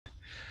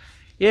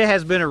It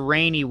has been a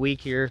rainy week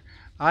here.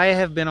 I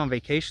have been on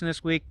vacation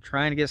this week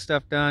trying to get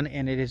stuff done,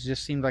 and it has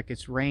just seemed like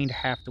it's rained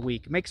half the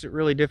week. It makes it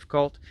really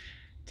difficult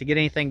to get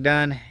anything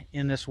done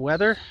in this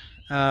weather.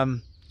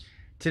 Um,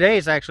 Today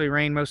it's actually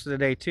rained most of the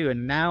day too,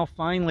 and now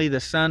finally the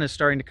sun is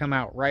starting to come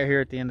out right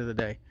here at the end of the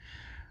day.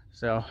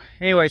 So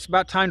anyway, it's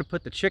about time to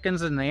put the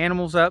chickens and the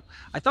animals up.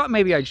 I thought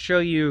maybe I'd show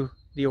you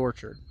the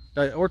orchard.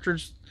 The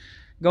orchard's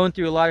going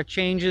through a lot of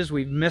changes.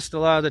 We've missed a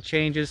lot of the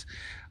changes.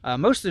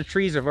 Most of the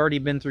trees have already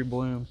been through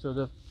bloom.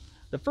 So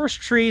the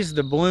first trees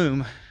to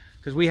bloom,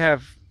 because we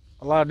have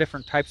a lot of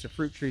different types of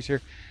fruit trees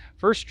here.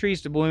 First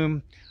trees to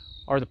bloom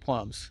are the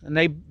plums, and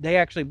they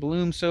actually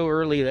bloom so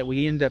early that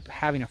we end up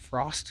having a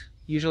frost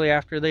usually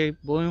after they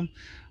bloom.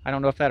 I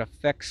don't know if that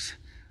affects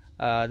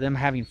them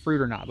having fruit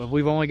or not, but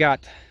we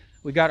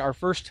got our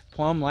first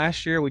plum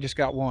last year. We just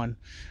got one,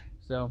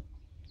 so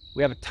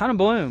we have a ton of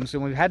blooms,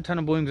 and we've had a ton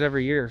of blooms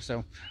every year.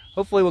 So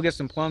hopefully we'll get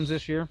some plums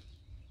this year.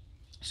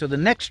 So the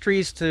next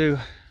trees to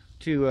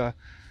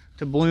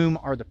bloom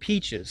are the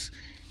peaches,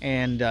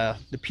 and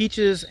the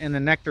peaches and the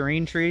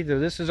nectarine tree. So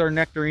this is our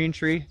nectarine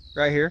tree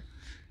right here.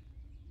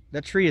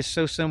 That tree is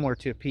so similar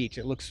to a peach.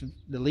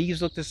 The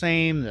leaves look the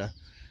same, the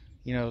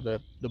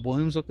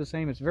blooms look the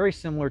same. It's very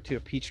similar to a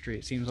peach tree,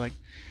 it seems like.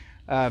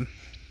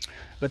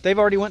 But they've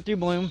already went through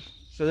bloom.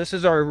 So this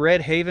is our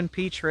red haven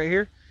peach right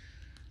here.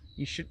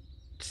 You should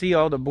see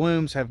all the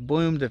blooms have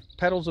bloomed. The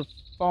petals have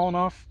fallen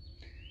off,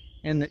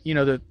 and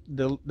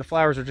the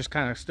flowers are just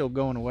kind of still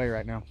going away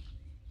right now.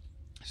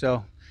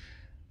 So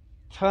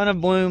ton of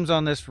blooms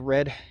on this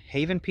red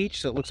haven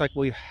peach. So it looks like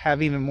we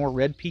have even more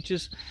red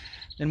peaches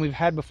than we've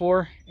had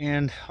before.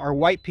 And our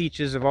white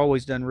peaches have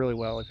always done really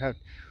well. We've had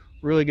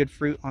really good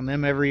fruit on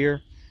them every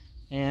year.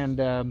 And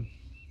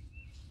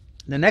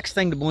the next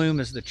thing to bloom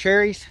is the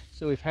cherries.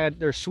 So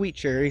they're sweet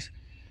cherries.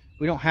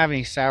 We don't have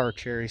any sour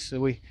cherries,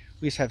 so we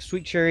just have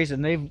sweet cherries,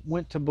 and they've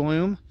went to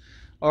bloom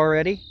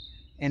already.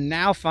 And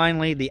now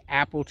finally the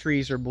apple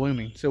trees are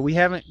blooming. So we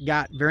haven't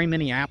got very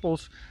many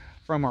apples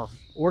from our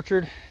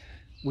orchard.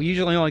 We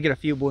usually only get a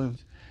few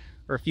blooms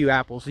or a few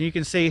apples, and you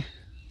can see, I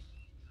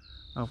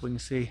don't know if we can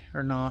see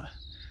or not,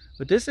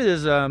 but this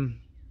is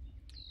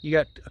you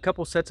got a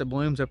couple sets of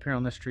blooms up here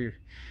on this tree.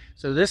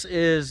 So this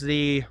is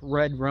the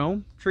red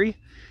Rome tree,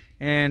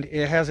 and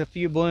it has a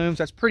few blooms.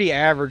 That's pretty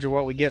average of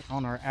what we get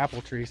on our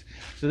apple trees.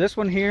 So this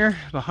one here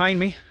behind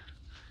me,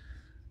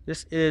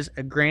 this is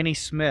a Granny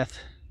Smith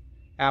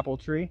apple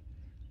tree.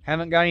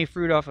 Haven't got any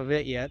fruit off of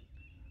it yet,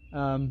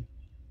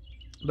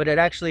 but it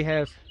actually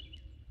has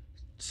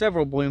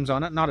several blooms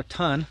on it, not a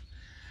ton.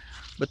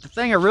 But the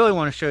thing I really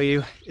want to show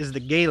you is the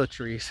Gala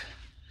trees.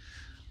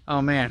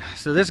 Oh man,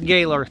 so this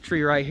Gala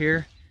tree right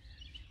here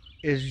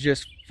is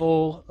just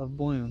full of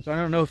blooms. I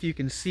don't know if you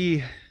can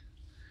see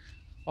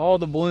all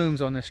the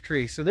blooms on this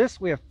tree. So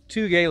we have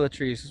two Gala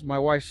trees. My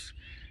wife's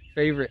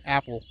favorite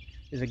apple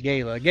is a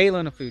Gala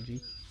and a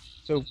Fuji.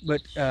 So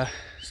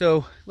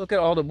look at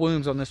all the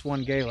blooms on this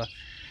one Gala.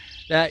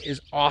 That is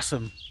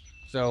awesome.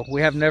 So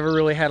we have never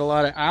really had a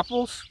lot of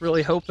apples.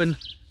 Really hoping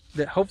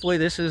that hopefully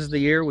this is the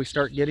year we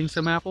start getting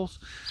some apples.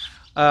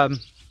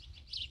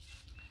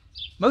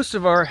 Most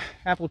of our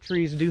apple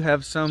trees do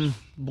have some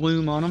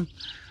bloom on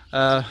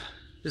them.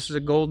 This is a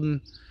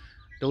golden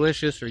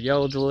delicious or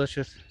yellow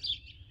delicious.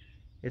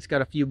 It's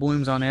got a few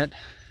blooms on it.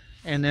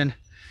 And then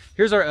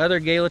here's our other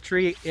Gala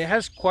tree. It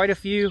has quite a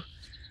few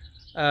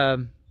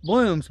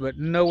blooms, but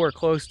nowhere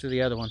close to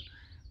the other one.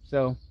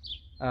 So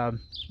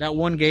that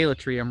one Gala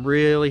tree, I'm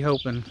really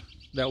hoping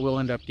that we'll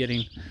end up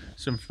getting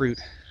some fruit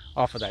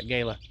off of that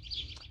Gala.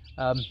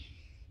 I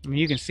mean,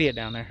 you can see it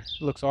down there.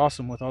 It looks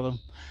awesome with all the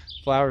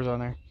flowers on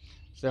there.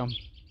 So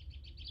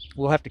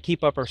we'll have to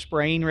keep up our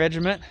spraying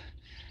regimen,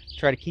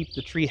 try to keep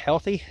the tree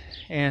healthy,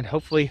 and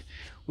hopefully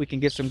we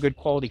can get some good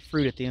quality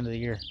fruit at the end of the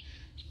year.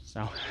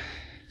 So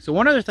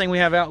one other thing we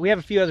have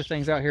a few other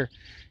things out here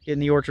in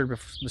the orchard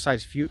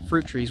besides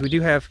fruit trees. We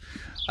do have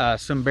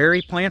some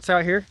berry plants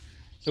out here.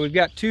 So we've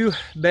got two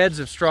beds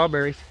of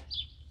strawberries.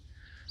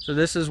 So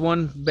this is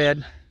one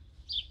bed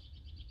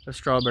of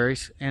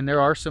strawberries, and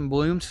there are some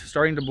blooms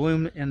starting to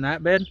bloom in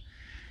that bed.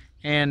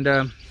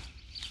 And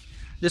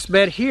this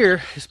bed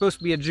here is supposed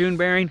to be a June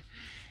bearing,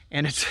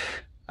 and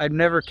I've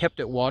never kept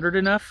it watered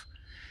enough,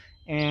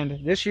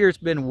 and this year it's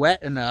been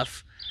wet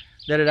enough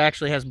that it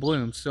actually has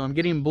blooms. So I'm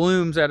getting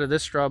blooms out of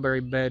this strawberry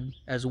bed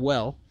as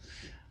well.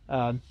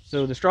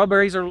 So the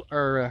strawberries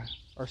are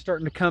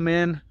starting to come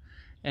in,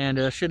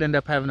 and should end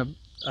up having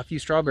a few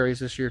strawberries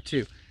this year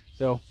too.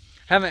 So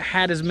haven't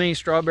had as many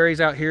strawberries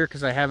out here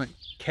because I haven't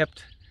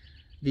kept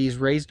these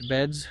raised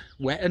beds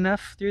wet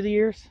enough through the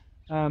years.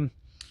 You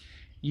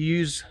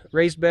use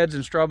raised beds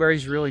and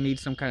strawberries, you really need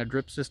some kind of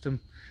drip system,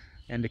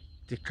 and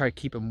to try to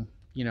keep them,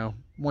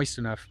 moist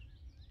enough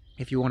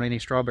if you want any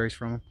strawberries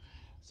from them.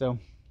 So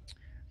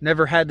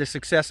never had the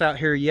success out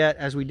here yet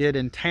as we did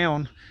in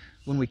town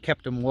when we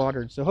kept them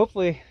watered. So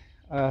hopefully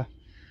now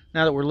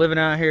that we're living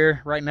out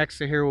here right next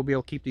to here, we'll be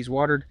able to keep these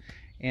watered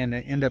and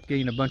end up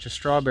getting a bunch of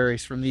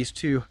strawberries from these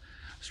two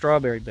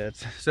strawberry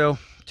beds. So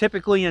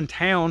typically in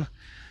town,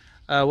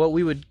 what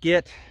we would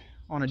get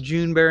on a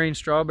June bearing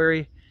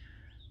strawberry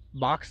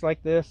box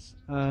like this,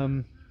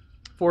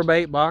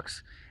 4x8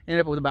 box.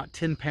 Ended up with about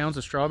 10 pounds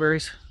of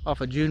strawberries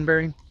off a June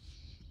bearing.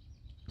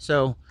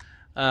 So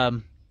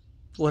we'll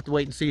have to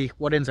wait and see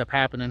what ends up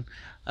happening.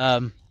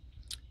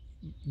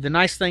 The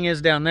nice thing is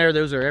down there,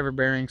 those are ever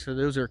bearing, so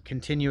those are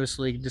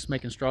continuously just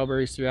making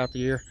strawberries throughout the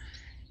year.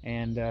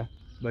 And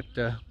we'll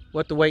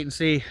have to wait and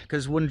see,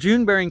 because when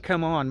June bearing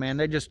come on, man,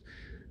 they just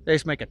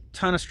make a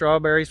ton of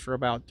strawberries for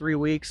about 3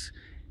 weeks,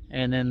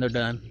 and then they're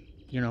done,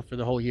 you know, for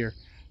the whole year.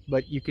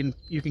 But you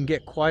can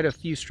get quite a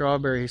few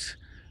strawberries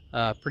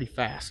pretty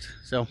fast.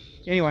 So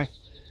anyway,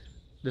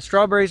 the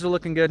strawberries are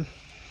looking good.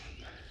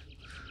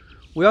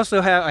 We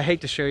also have, I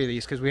hate to show you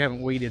these because we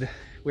haven't weeded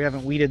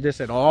this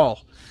at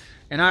all.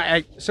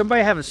 And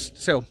somebody have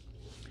so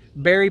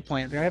berry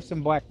plants. I have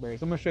some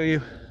blackberries. I'm gonna show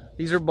you.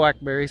 These are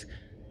blackberries.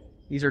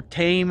 These are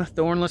tame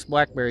thornless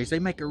blackberries. They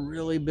make a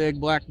really big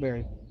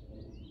blackberry.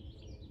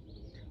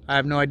 I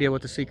have no idea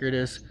what the secret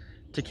is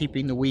to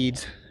keeping the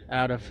weeds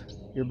out of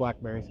your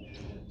blackberries.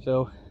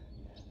 So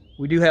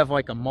we do have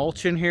like a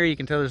mulch in here. You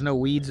can tell there's no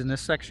weeds in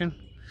this section.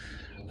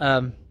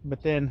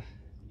 But then,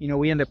 you know,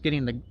 we end up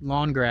getting the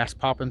lawn grass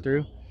popping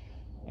through,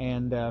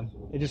 and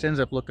it just ends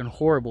up looking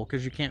horrible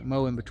because you can't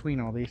mow in between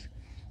all these.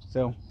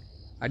 So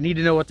I need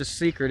to know what the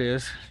secret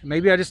is.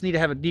 Maybe I just need to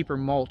have a deeper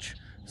mulch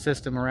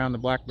system around the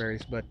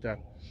blackberries, but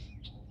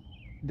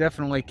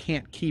definitely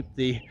can't keep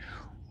the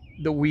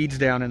weeds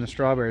down in the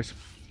strawberries.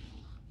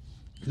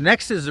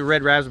 Next is the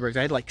red raspberries.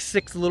 I had like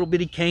 6 little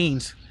bitty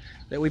canes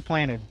that we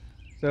planted.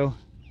 So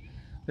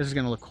this is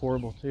gonna look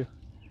horrible too.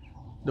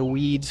 The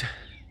weeds,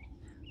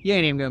 you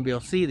ain't even gonna be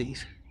able to see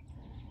these.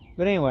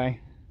 But anyway,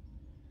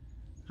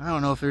 I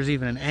don't know if there's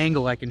even an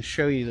angle I can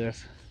show you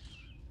this.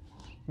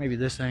 Maybe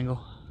this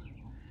angle.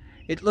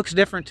 It looks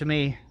different to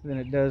me than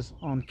it does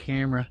on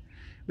camera.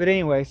 But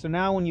anyway, so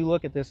now when you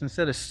look at this,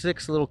 instead of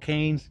 6 little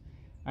canes,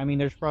 I mean,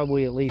 there's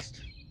probably at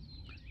least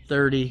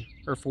 30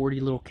 or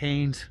 40 little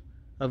canes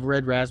of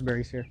red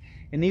raspberries here.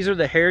 And these are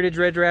the heritage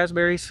red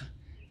raspberries.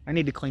 I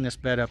need to clean this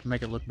bed up and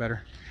make it look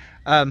better.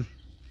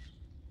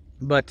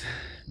 But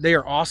they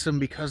are awesome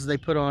because they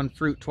put on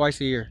fruit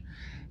twice a year.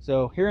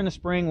 So here in the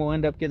spring, we'll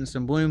end up getting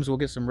some blooms. We'll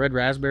get some red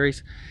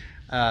raspberries.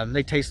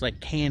 They taste like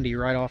candy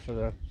right off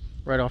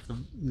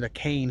the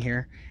cane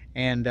here.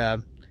 And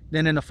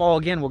then in the fall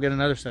again, we'll get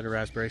another set of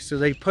raspberries. So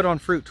they put on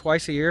fruit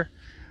twice a year.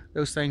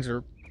 Those things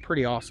are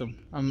pretty awesome.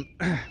 I'm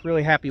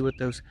really happy with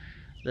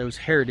those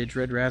heritage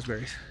red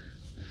raspberries.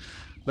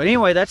 But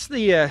anyway, that's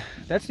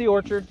the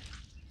orchard.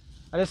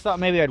 I just thought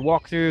maybe I'd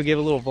walk through, give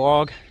a little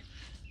vlog.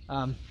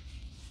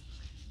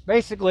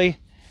 Basically,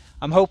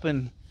 I'm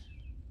hoping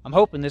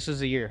this is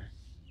the year.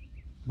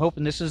 I'm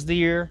hoping this is the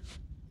year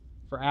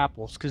for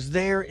apples, because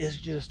there is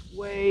just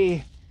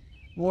way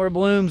more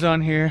blooms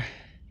on here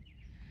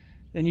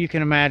than you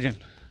can imagine.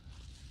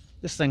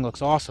 This thing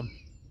looks awesome.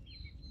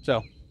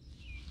 So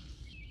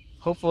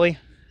hopefully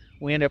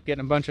we end up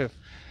getting a bunch of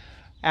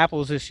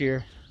apples this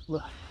year.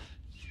 Look,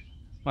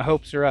 my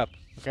hopes are up.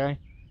 Okay,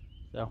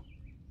 so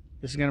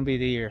this is gonna be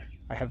the year,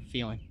 I have a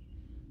feeling.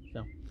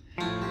 So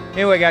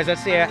anyway guys,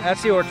 that's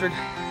the orchard.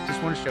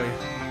 Just want to show you.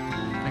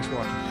 Thanks for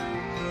watching.